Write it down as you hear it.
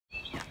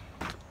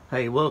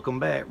Hey, welcome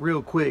back.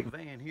 Real quick,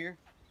 Van here.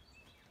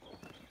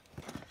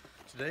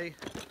 Today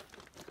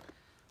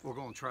we're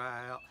going to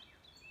try out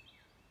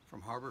from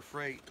Harbor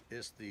Freight.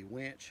 It's the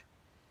winch,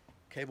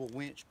 cable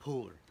winch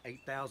puller,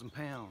 8,000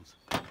 pounds,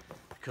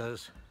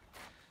 because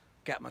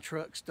got my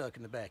truck stuck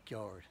in the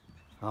backyard.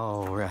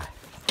 All right,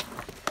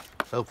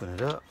 let's open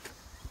it up,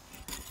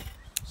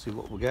 see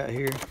what we got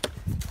here.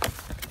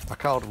 I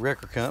called the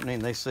wrecker company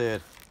and they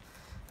said,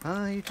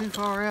 "Oh, you're too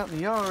far out in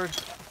the yard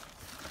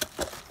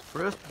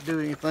for us to do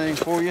anything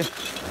for you."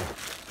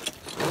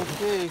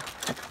 Okay.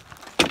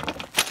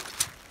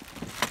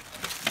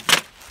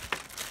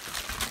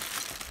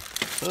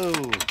 So,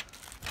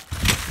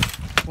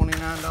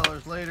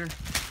 $29 later,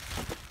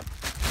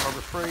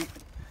 Harbor Freight.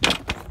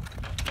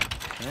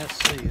 And let's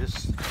see,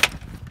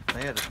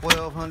 they had a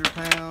 1,200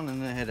 pound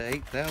and they had an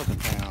 8,000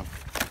 pound.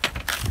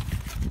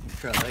 Let's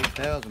try the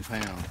 8,000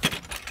 pound.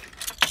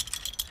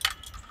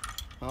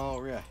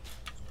 All right.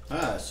 All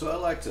right, so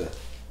I'd like to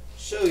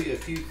show you a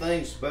few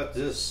things about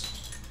this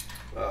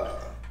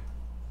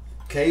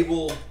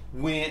cable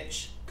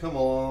winch, come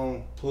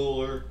along,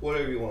 puller,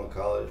 whatever you want to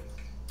call it.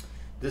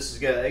 This has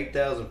got an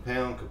 8,000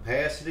 pound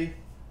capacity.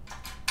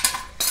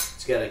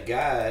 It's got a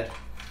guide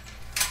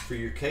for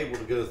your cable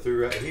to go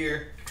through right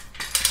here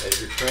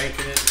as you're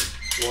cranking it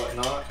and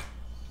whatnot.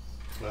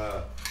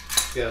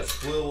 It's got a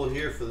swivel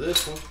here for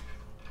this one.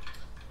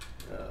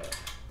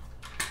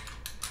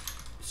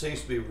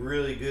 Seems to be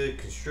really good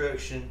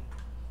construction.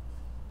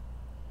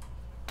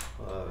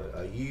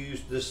 I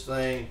used this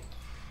thing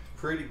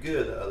pretty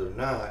good the other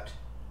night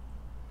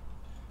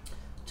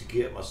to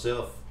get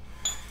myself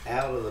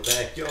out of the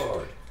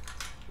backyard.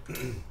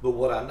 But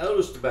what I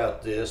noticed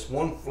about this,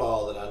 one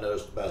flaw that I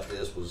noticed about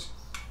this was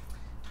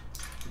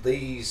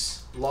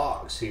these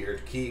locks here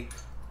to keep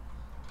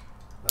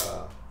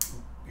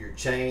your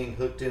chain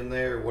hooked in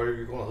there, or whatever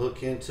you're going to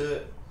hook into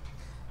it,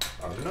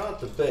 are not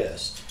the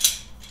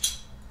best.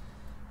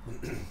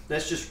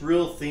 That's just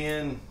real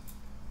thin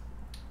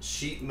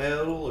sheet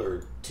metal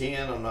or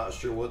tin, I'm not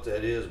sure what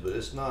that is, but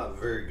it's not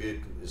very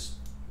good. It's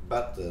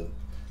about the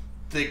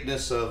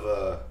thickness of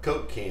a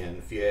Coke can,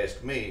 if you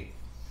ask me.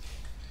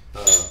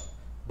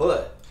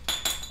 But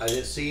I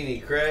didn't see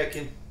any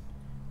cracking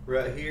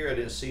right here. I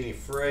didn't see any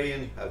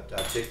fraying. I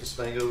checked this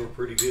thing over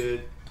pretty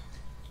good.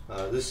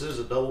 This is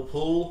a double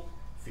pull.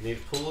 If you need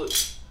to pull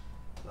it,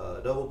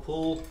 double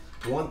pull.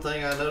 One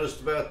thing I noticed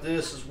about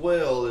this as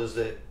well is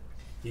that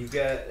you've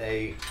got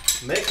a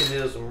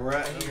mechanism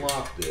right here to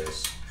unlock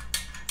this.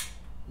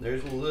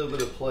 There's a little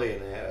bit of play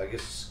in that. I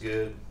guess it's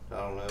good. I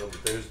don't know,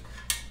 but there's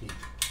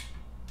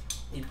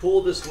you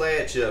pull this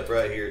latch up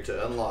right here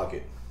to unlock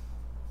it,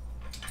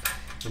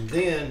 and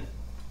then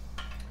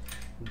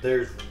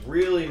there's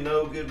really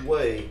no good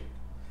way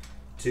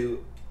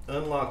to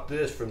unlock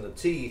this from the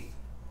teeth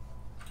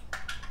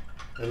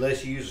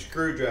unless you use a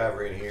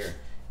screwdriver in here.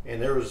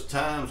 And there was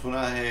times when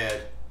I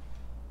had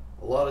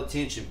a lot of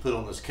tension put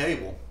on this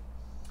cable,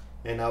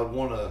 and I would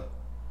want to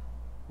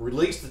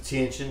release the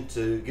tension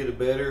to get a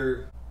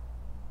better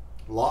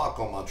lock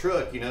on my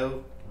truck, you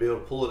know, to be able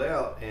to pull it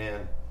out,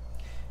 and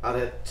I'd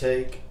have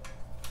to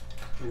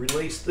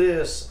release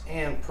this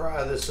and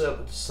pry this up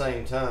at the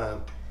same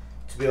time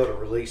to be able to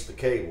release the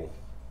cable.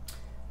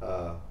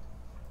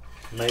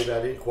 Maybe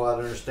I didn't quite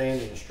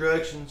understand the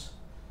instructions,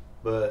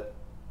 but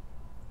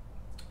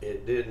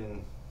it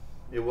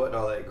wasn't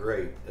all that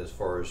great as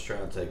far as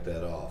trying to take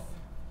that off.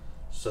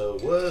 So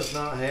was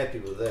not happy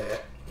with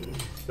that,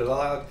 but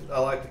I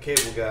like the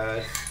cable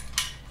guide.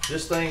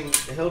 This thing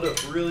held up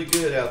really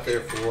good out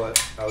there for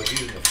what I was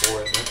using it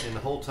for, and the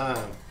whole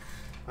time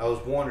I was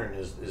wondering,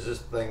 is this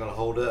thing going to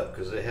hold up,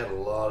 because it had a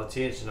lot of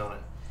tension on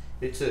it.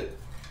 It took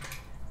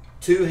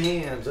two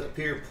hands up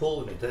here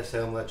pulling it. That's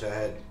how much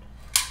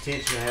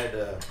tension I had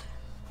to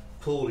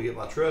pull to get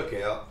my truck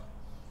out,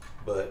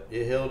 but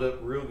it held up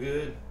real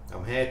good.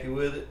 I'm happy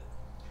with it.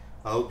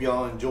 I hope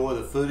y'all enjoy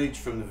the footage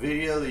from the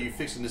video that you're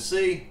fixing to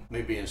see,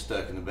 me being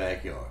stuck in the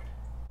backyard.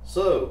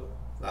 So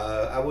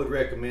I would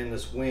recommend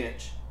this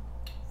winch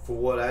for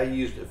what I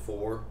used it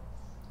for.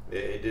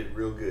 It did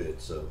real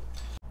good. So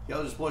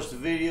y'all just watch the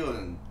video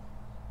and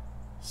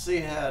see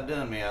how it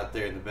done me out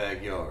there in the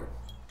backyard.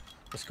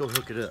 Let's go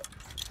hook it up.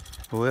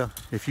 Well,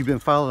 if you've been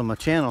following my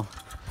channel,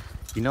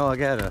 you know I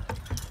got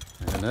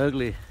an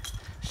ugly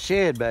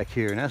shed back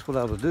here, and that's what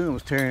I was doing,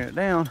 was tearing it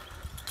down.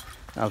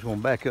 I was going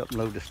to back up and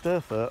load the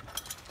stuff up,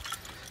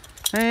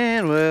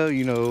 and well,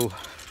 you know,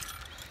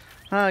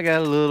 I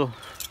got a little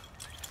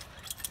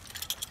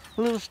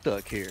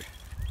stuck here.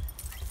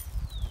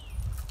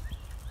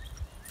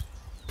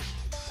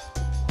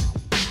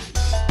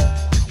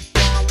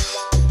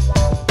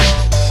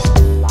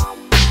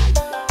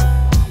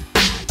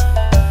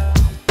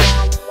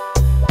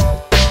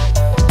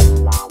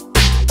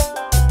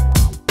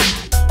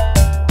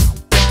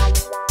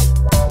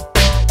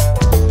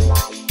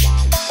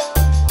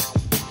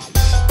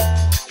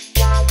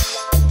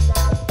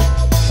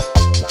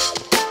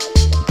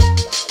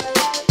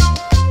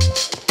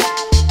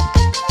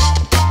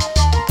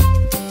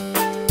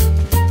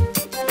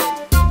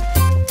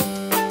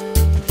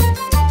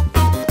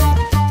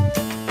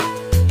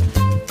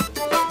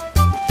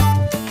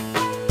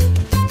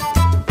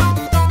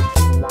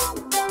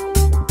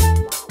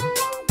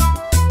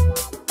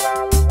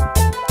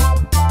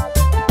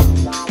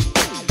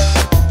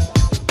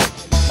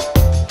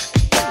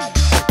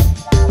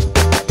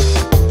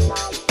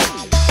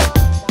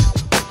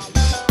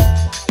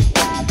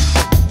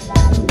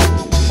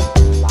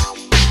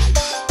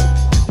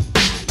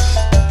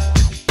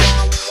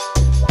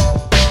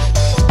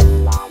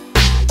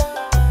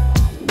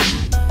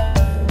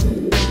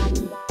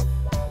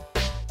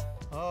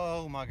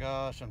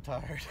 gosh, I'm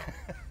tired.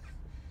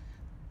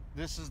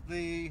 This is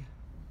the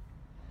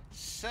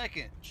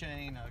second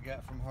chain I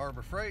got from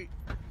Harbor Freight.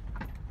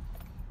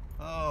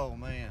 Oh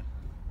man,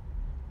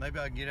 maybe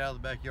I can get out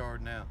of the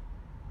backyard now.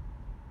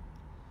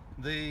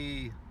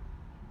 The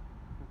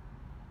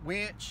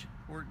winch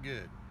worked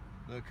good.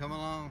 The come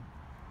along.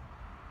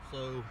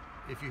 So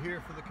if you're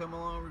here for the come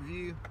along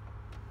review,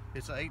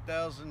 it's an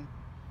 8,000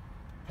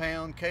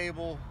 pound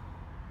cable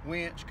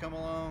winch come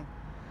along.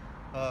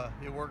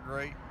 It worked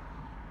great.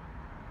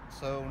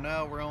 So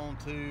now we're on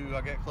to,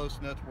 I got close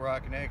enough to where I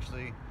can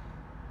actually,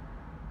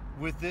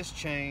 with this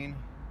chain,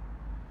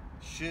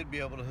 should be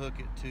able to hook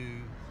it to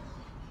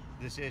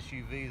this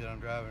SUV that I'm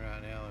driving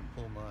right now and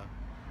pull my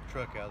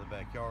truck out of the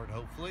backyard,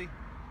 hopefully.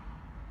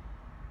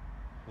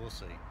 We'll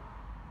see.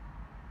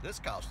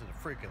 This costed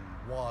a freaking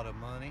wad of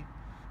money.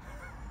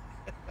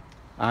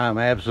 I'm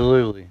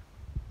absolutely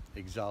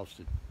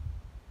exhausted.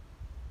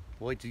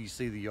 Wait till you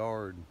see the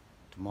yard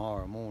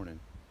tomorrow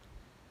morning.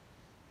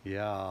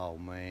 Yeah, oh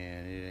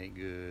man, it ain't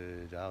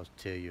good. I'll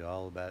tell you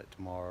all about it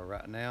tomorrow.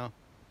 Right now,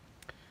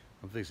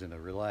 I'm fixing to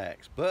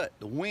relax. But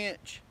the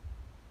winch,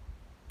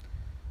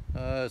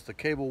 it's the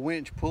Pound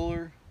Winch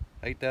Puller,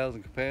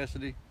 8,000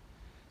 capacity.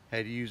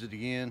 Had to use it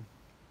again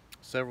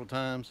several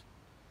times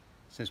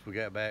since we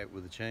got back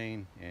with the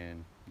chain,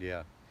 and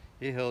yeah,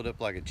 it held up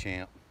like a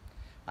champ.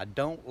 I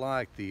don't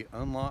like the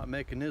unlock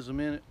mechanism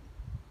in it,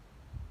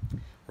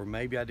 or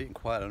maybe I didn't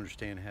quite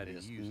understand how to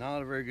use it. It's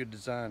not a very good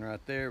design right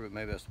there, but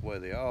maybe that's the way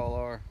they all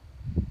are.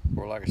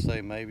 Or like I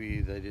say,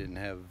 maybe they didn't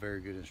have very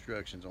good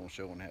instructions on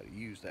showing how to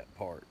use that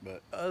part.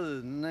 But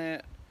other than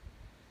that,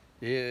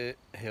 it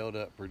held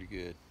up pretty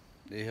good.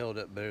 It held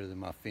up better than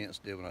my fence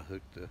did when I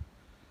hooked the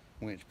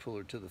winch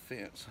puller to the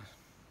fence.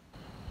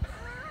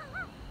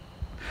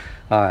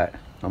 All right,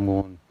 I'm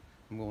going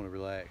to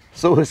relax.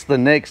 So it's the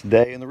next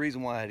day, and the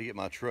reason why I had to get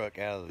my truck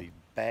out of the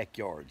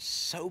backyard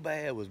so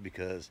bad was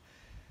because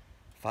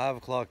 5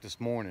 o'clock this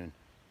morning,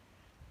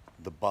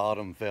 the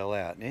bottom fell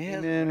out.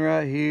 And then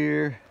right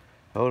here,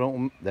 hold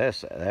on,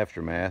 that's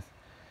aftermath.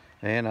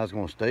 And I was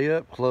going to stay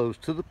up close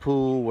to the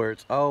pool where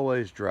it's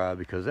always dry,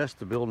 because that's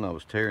the building I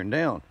was tearing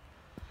down.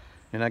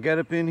 And I got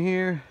up in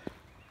here,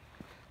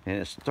 and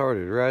it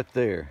started right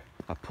there.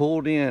 I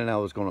pulled in, and I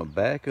was going to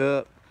back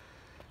up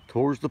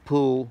towards the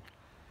pool.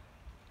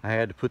 I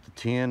had to put the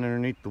tin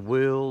underneath the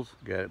wheels,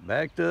 got it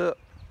backed up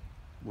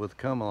with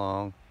come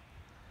along,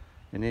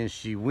 and then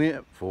she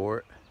went for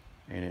it,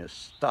 and it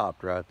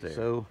stopped right there.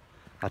 So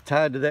I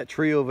tied to that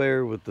tree over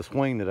there with the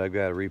swing that I've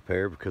got to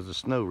repair because the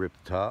snow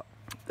ripped the top.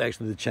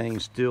 Actually, the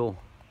chain's still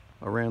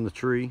around the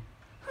tree.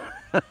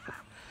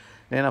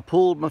 And I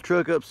pulled my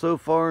truck up so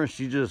far, and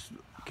she just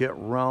kept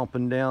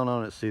romping down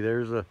on it. See,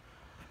 there's a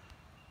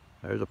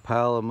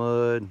pile of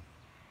mud.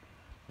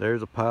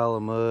 There's a pile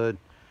of mud.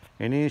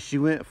 And then she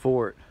went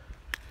for it,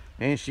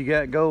 and she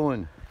got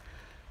going.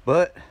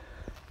 But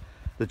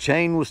the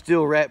chain was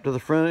still wrapped to the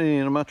front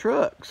end of my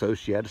truck, so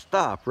she had to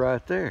stop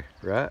right there,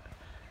 right?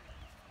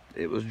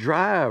 It was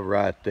dry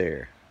right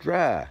there,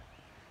 dry.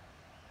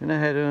 And I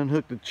had to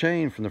unhook the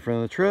chain from the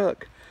front of the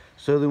truck.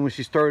 So then when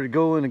she started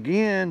going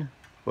again,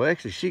 well,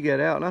 actually she got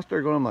out, and I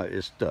started going, I'm like,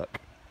 it's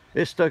stuck.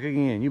 It's stuck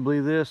again. You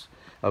believe this?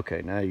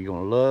 Okay, now you're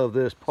gonna love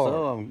this part.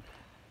 So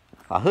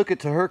I hook it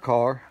to her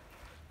car,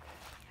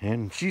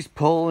 and she's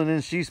pulling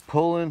and she's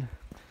pulling,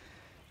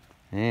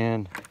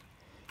 and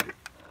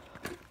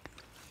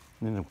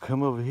then I'm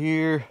come over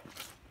here,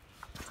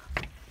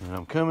 and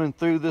I'm coming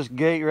through this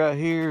gate right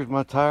here is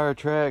my tire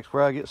tracks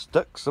where I get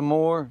stuck some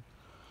more.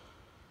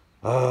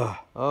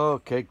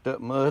 Oh, caked up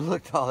mud.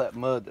 Look at all that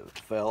mud that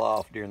fell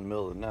off during the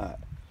middle of the night.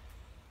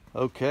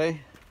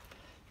 Okay,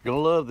 you're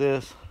gonna love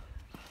this.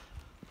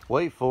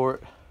 Wait for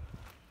it.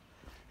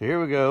 Here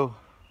we go.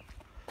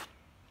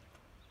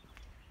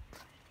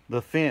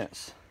 The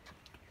fence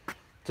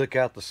took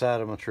out the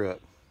side of my truck.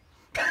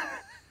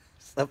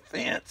 The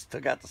fence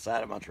took out the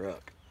side of my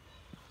truck.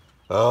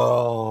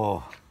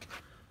 Oh,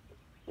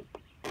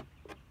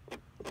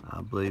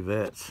 I believe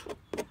that's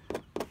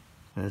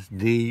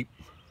deep.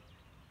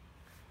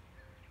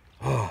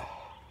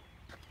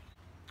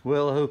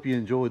 Well, I hope you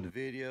enjoyed the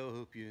video. I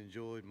hope you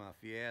enjoyed my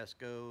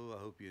fiasco.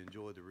 I hope you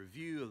enjoyed the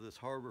review of this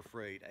Harbor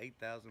Freight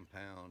 8,000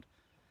 pound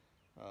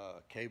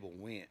cable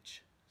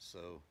winch.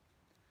 So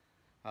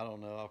I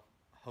don't know,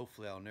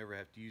 hopefully I'll never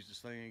have to use this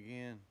thing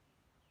again.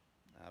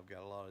 I've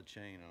got a lot of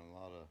chain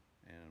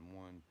and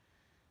one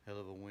hell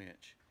of a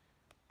winch.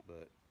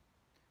 But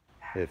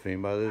if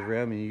anybody lives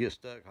around me and you get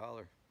stuck,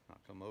 holler.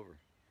 I'll come over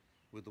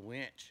with the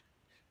winch.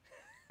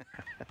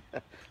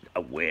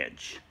 A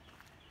winch.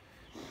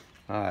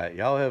 Alright,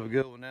 y'all have a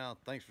good one now.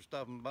 Thanks for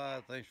stopping by.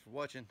 Thanks for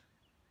watching.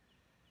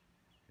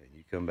 And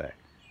you come back.